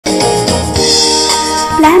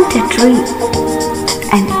Plant a tree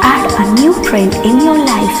and add a new friend in your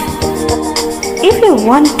life. If you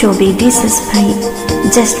want to be disease-free,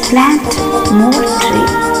 just plant more tree.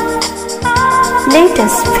 Let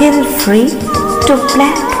us feel free to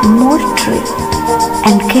plant more tree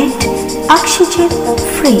and get oxygen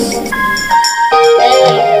free.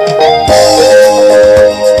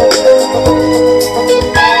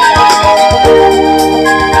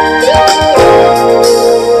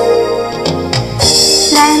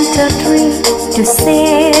 Plant a tree to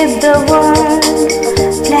save the world.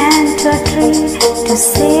 Plant a tree to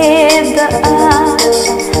save the earth.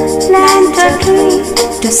 Plant a tree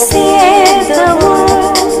to save the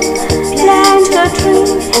world. Plant a tree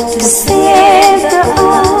to save the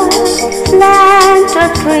earth. Plant a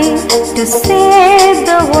tree to save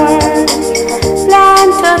the world.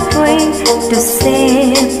 Plant a tree to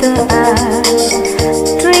save the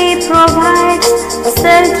earth. Tree provides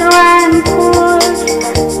shelter and food,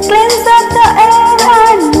 cleans up the air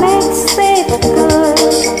and makes it good.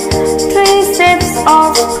 Tree saves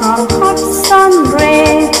us from hot sun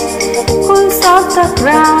rays, cools off the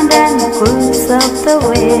ground and cools up the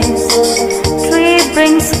waves. Tree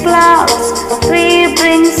brings clouds, tree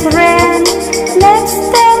brings rain, lets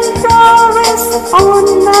them flourish on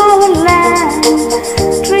our land.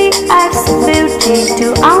 Tree adds beauty to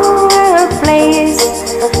our place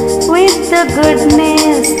with the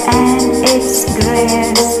goodness and its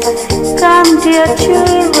grace. Come dear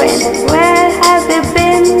children, where have you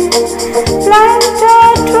been? Plant a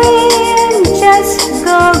tree and just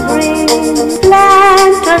go green.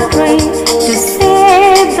 Plant a tree to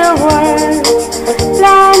save the world.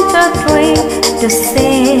 Plant a tree to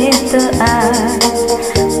save the earth.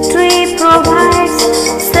 Tree provides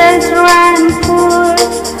shelter and food,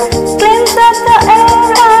 cleans up the air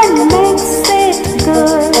and makes it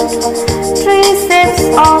good. Tree saves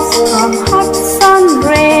us from hot sun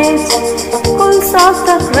rays, cools off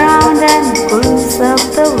the ground and cools up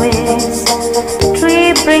the waves.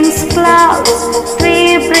 Tree brings clouds,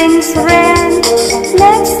 tree brings rain,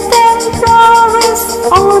 lets them flourish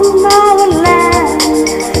on our land.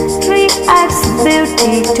 Tree adds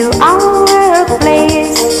beauty to our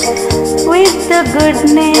place with the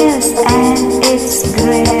goodness and its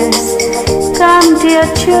grace. Come dear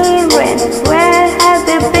children, where have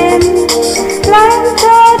you been? Plant